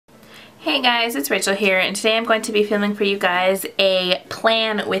Hey guys, it's Rachel here, and today I'm going to be filming for you guys a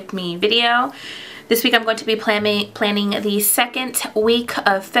plan with me video. This week I'm going to be planning the second week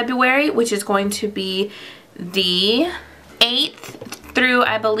of February, which is going to be the 8th through,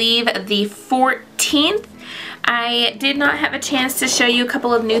 I believe, the 14th. I did not have a chance to show you a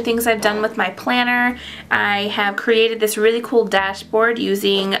couple of new things I've done with my planner. I have created this really cool dashboard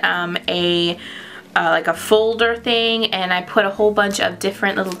using like a folder thing, and I put a whole bunch of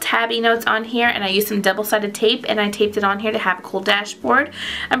different little tabby notes on here, and I used some double-sided tape and I taped it on here to have a cool dashboard.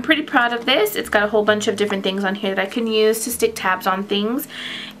 I'm pretty proud of this. It's got a whole bunch of different things on here that I can use to stick tabs on things.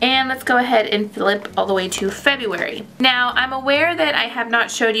 And let's go ahead and flip all the way to February. Now, I'm aware that I have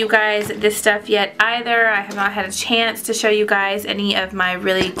not showed you guys this stuff yet either. I have not had a chance to show you guys any of my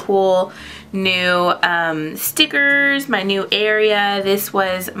really cool new stickers, my new area. This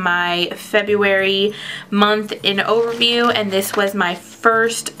was my February month in overview, and this was my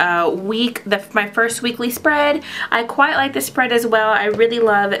first my first weekly spread. I quite like the spread as well. I really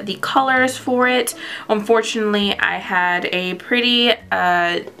love the colors for it. Unfortunately, I had a pretty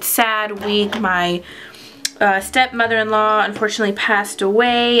sad week. My stepmother-in-law unfortunately passed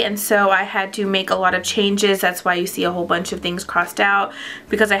away, and so I had to make a lot of changes. That's why you see a whole bunch of things crossed out,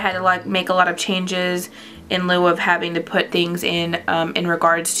 because I had to make a lot of changes in lieu of having to put things in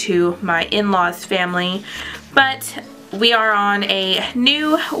regards to my in-laws family. But we are on a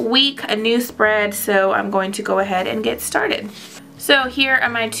new week, a new spread, so I'm going to go ahead and get started. So here are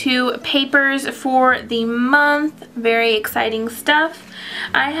my two papers for the month. Very exciting stuff.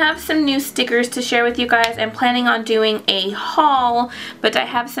 I have some new stickers to share with you guys. I'm planning on doing a haul, but I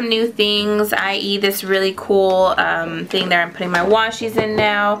have some new things, i.e. this really cool thing that I'm putting my washies in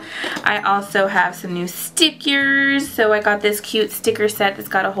now. I also have some new stickers. So I got this cute sticker set that's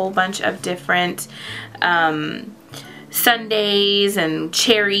got a whole bunch of different sundaes and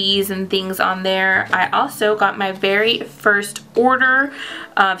cherries and things on there. I also got my very first order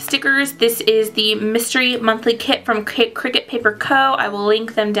of stickers. This is the Mystery Monthly Kit from Cricut Paper Co. I will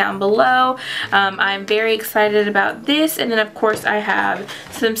link them down below. I'm very excited about this, and then of course I have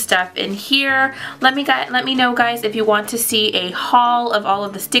some stuff in here. Let me know, guys, if you want to see a haul of all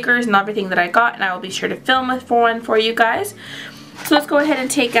of the stickers and everything that I got, and I will be sure to film one for you guys. So let's go ahead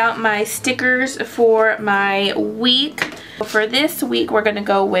and take out my stickers for my week. For this week, we're going to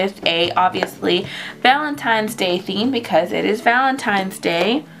go with obviously Valentine's Day theme, because it is Valentine's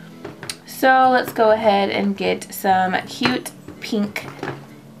Day. So let's go ahead and get some cute pink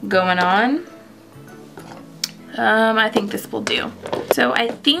going on. I think this will do. So I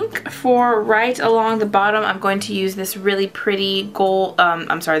think for right along the bottom, I'm going to use this really pretty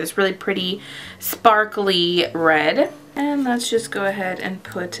this really pretty sparkly red. And let's just go ahead and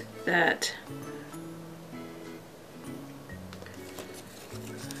put that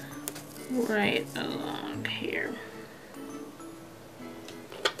right along here.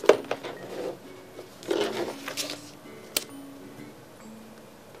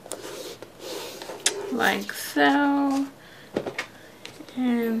 Like so.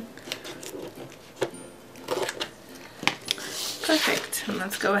 And perfect. And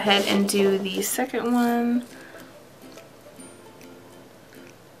let's go ahead and do the second one.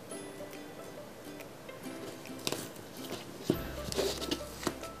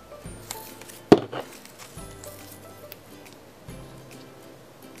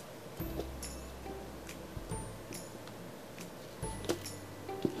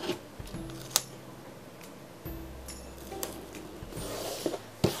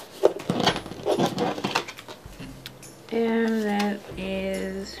 And that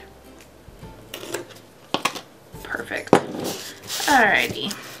is perfect.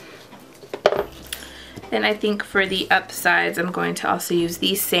 Alrighty. Then I think for the upsides, I'm going to also use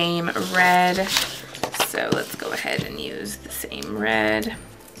the same red. So let's go ahead and use the same red.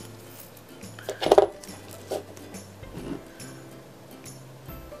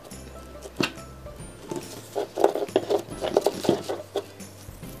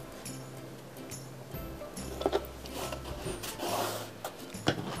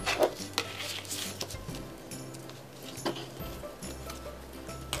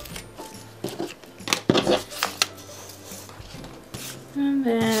 And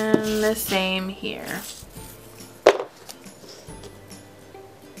then the same here.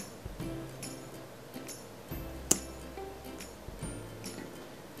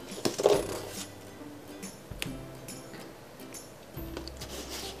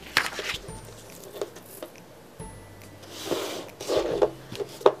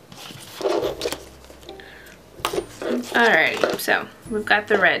 Alright, so we've got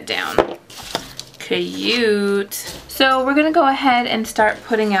the red down. Cute. So So we're gonna go ahead and start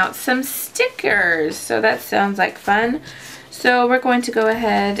putting out some stickers. So that sounds like fun. So we're going to go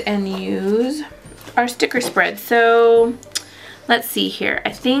ahead and use our sticker spread. So let's see here. I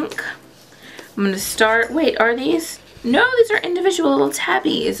think I'm gonna start, wait, are these? No, these are individual little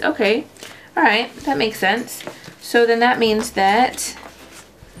tabbies. Okay, all right, that makes sense. So then that means that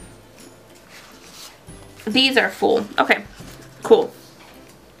these are full. Okay, cool.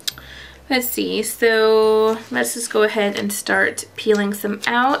 Let's see, so let's just go ahead and start peeling some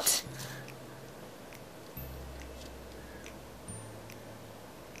out.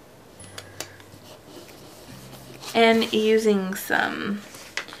 And using some,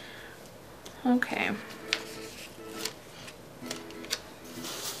 okay.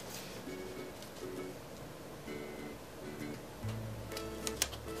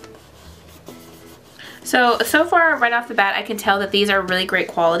 So far right off the bat, I can tell that these are really great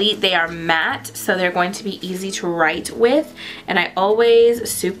quality. They are matte, so they're going to be easy to write with, and I always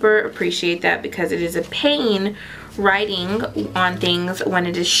super appreciate that because it is a pain writing on things when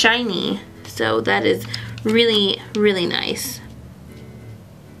it is shiny. So that is really, really nice.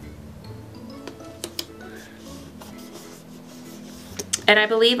 And I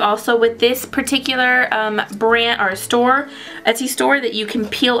believe also with this particular brand or store, Etsy store, that you can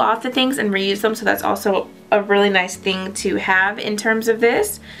peel off the things and reuse them. So that's also a really nice thing to have in terms of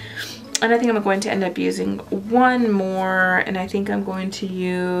this. And I think I'm going to end up using one more, and I think I'm going to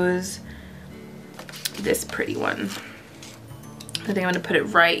use this pretty one. I think I'm going to put it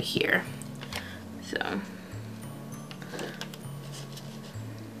right here. So.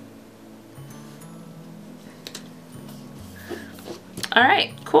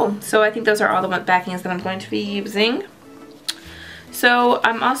 Alright, cool. So I think those are all the backings that I'm going to be using. So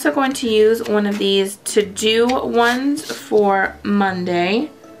I'm also going to use one of these to-do ones for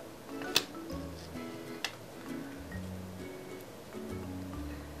Monday.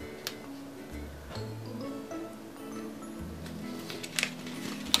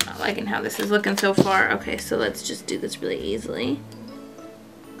 Not liking how this is looking so far. Okay, so let's just do this really easily.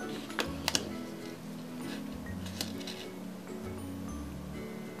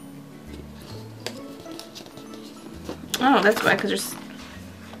 Oh, that's why, because there's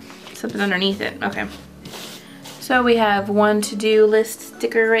something underneath it. Okay. So we have one to-do list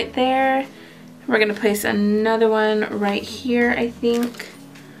sticker right there. We're going to place another one right here, I think.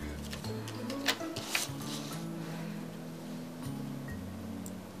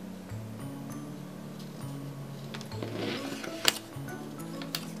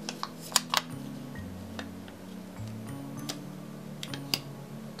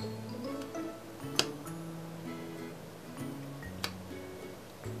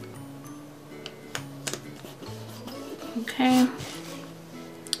 Okay, I'm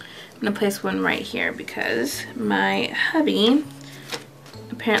gonna place one right here because my hubby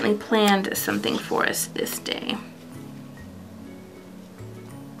apparently planned something for us this day.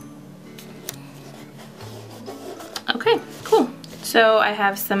 Okay, cool. So I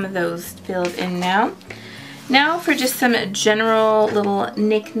have some of those filled in now. Now for just some general little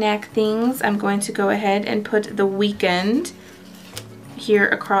knick-knack things, I'm going to go ahead and put the weekend here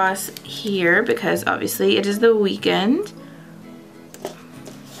across here because obviously it is the weekend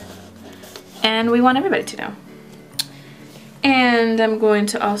and we want everybody to know. And I'm going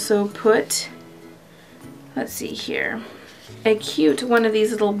to also put, let's see here, a cute one of these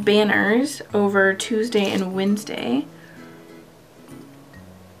little banners over Tuesday and Wednesday.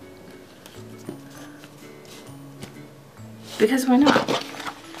 Because why not?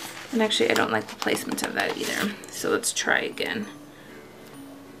 And actually I don't like the placement of that either. So let's try again.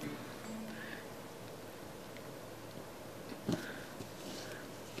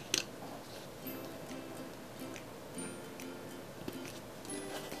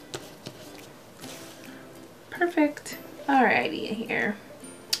 Perfect. Alrighty here.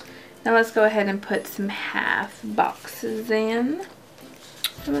 Now let's go ahead and put some half boxes in.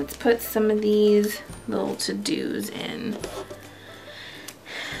 And let's put some of these little to-dos in.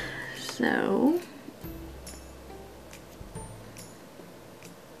 So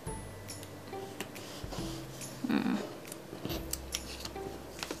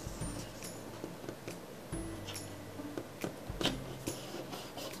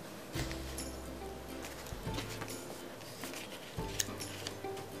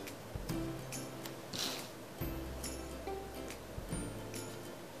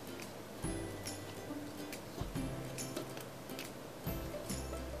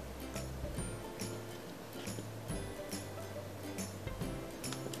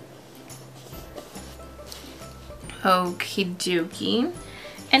okie dokie.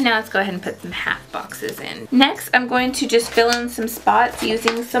 And now let's go ahead and put some half boxes in. Next, I'm going to just fill in some spots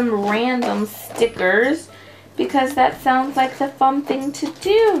using some random stickers because that sounds like the fun thing to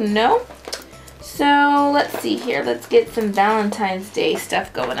do, no? So let's see here. Let's get some Valentine's Day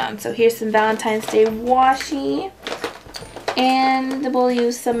stuff going on. So here's some Valentine's Day washi. And we'll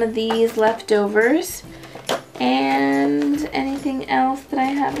use some of these leftovers. And anything else that I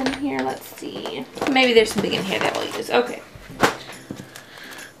have in here? Let's see. Maybe there's something in here that we'll use. Okay.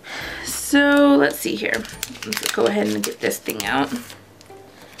 So let's see here. Let's go ahead and get this thing out.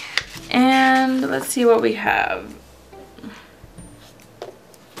 And let's see what we have.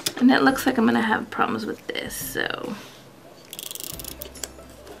 And it looks like I'm gonna have problems with this, so.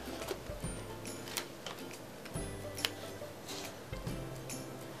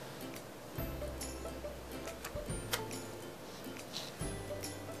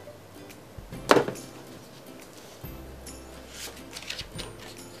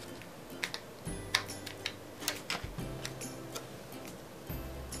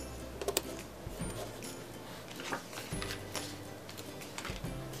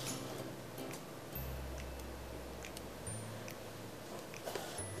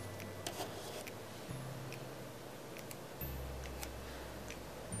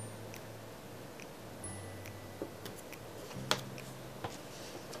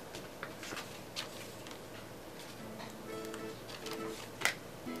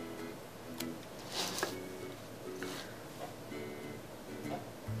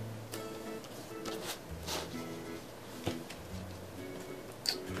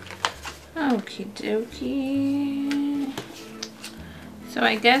 Okie dokie. So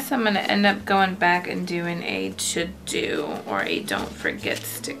I guess I'm gonna end up going back and doing a should do or a don't forget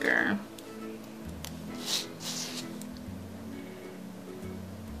sticker.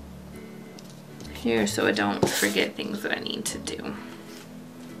 Here, so I don't forget things that I need to do.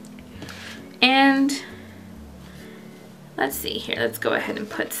 And let's see here, let's go ahead and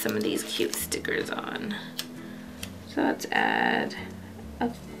put some of these cute stickers on. So let's add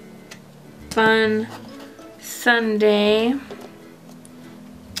a fun Sunday.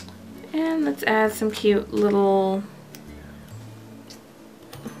 And let's add some cute little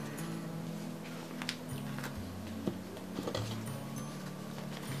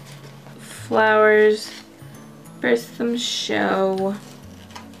flowers for some show.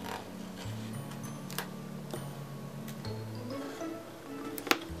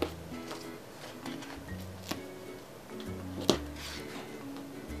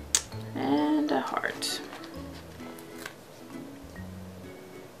 And a heart.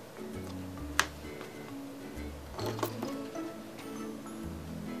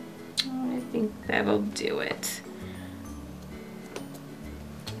 I think that'll do it.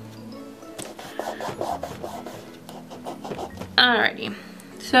 Alrighty,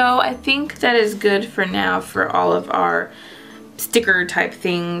 so I think that is good for now for all of our sticker type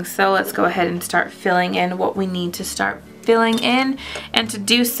things. So let's go ahead and start filling in what we need to start filling in. And to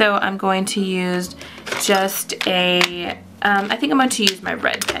do so, I'm going to use just a, I think I'm going to use my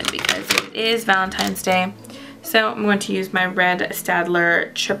red pen because it is Valentine's Day. So I'm going to use my red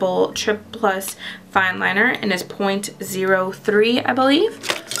Staedtler Triple Plus fine liner, and it's 0.03, I believe.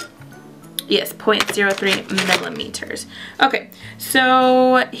 Yes, 0.03 millimeters. Okay,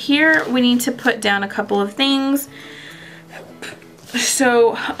 so here we need to put down a couple of things.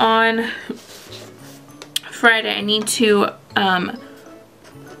 So on Friday, I need to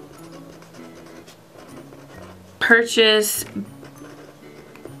purchase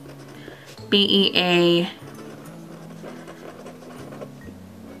BEA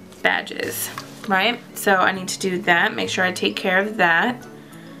badges, right? So I need to do that, make sure I take care of that.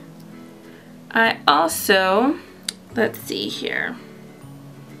 I also, let's see here,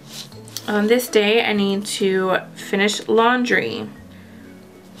 on this day I need to finish laundry.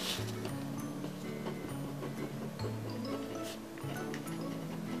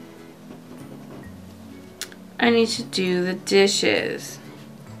 I need to do the dishes.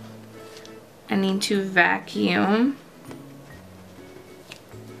 I need to vacuum.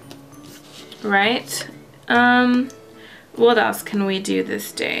 Right? What else can we do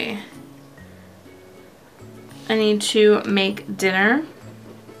this day? I need to make dinner.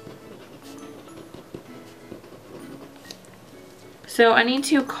 So I need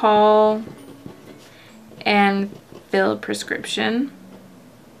to call and fill a prescription.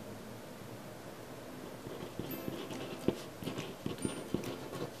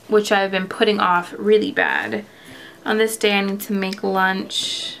 Which I've been putting off really bad. On this day I need to make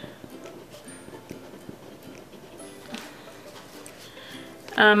lunch.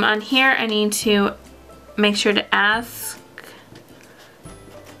 On here I need to make sure to ask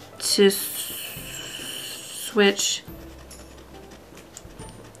to switch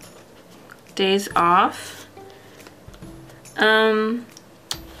days off. I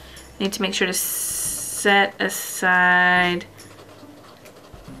need to make sure to set aside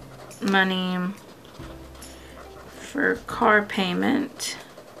money for car payment.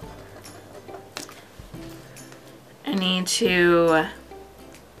 I need to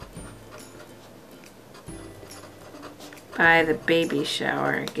buy the baby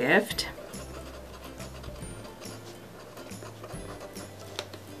shower gift.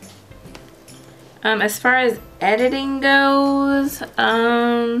 As far as editing goes,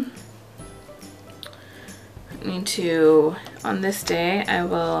 I need to, on this day, I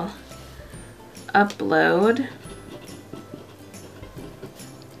will upload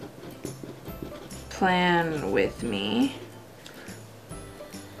Plan With Me.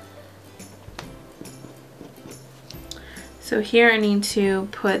 So here I need to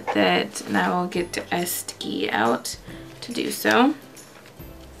put that, and I will get a sticky out to do so.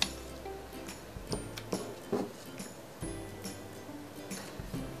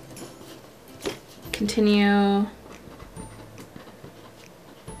 Continue.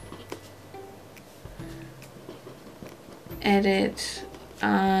 Edit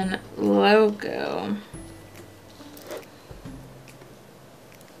on logo.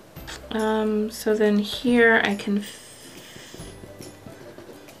 So then here I can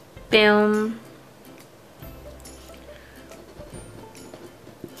film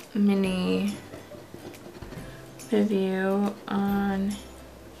mini review on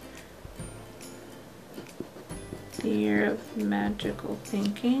the Year of Magical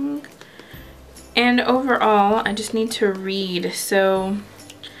Thinking. And overall, I just need to read. So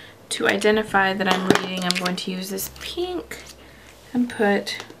to identify that I'm reading, I'm going to use this pink and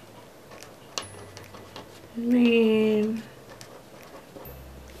put read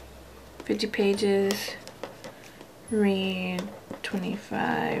 50 pages, read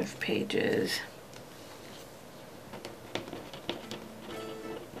 25 pages.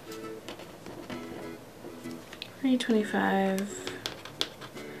 Read 25.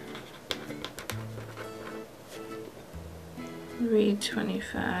 Read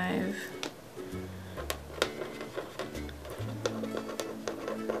 25.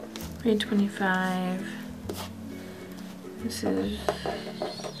 Read 25. This is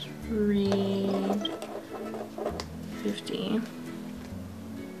read 50.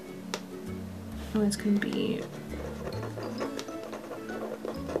 Oh, it's gonna be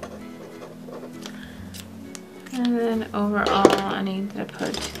and then overall I need to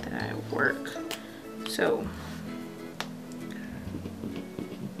put that I work. So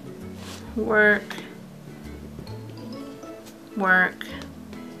work, work,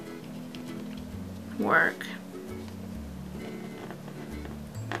 work,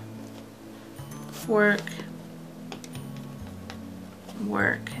 work,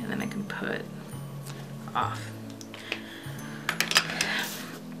 work, and then I can put off.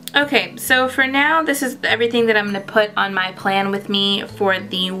 Okay, so for now, this is everything that I'm going to put on my Plan With Me for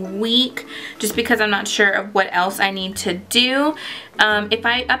the week, just because I'm not sure of what else I need to do. If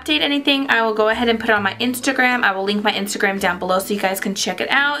I update anything, I will go ahead and put it on my Instagram. I will link my Instagram down below so you guys can check it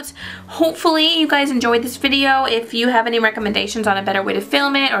out. Hopefully, you guys enjoyed this video. If you have any recommendations on a better way to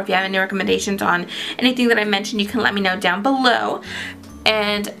film it, or if you have any recommendations on anything that I mentioned, you can let me know down below.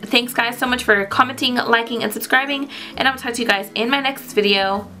 And thanks guys so much for commenting, liking, and subscribing, and I will talk to you guys in my next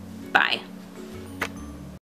video. Bye.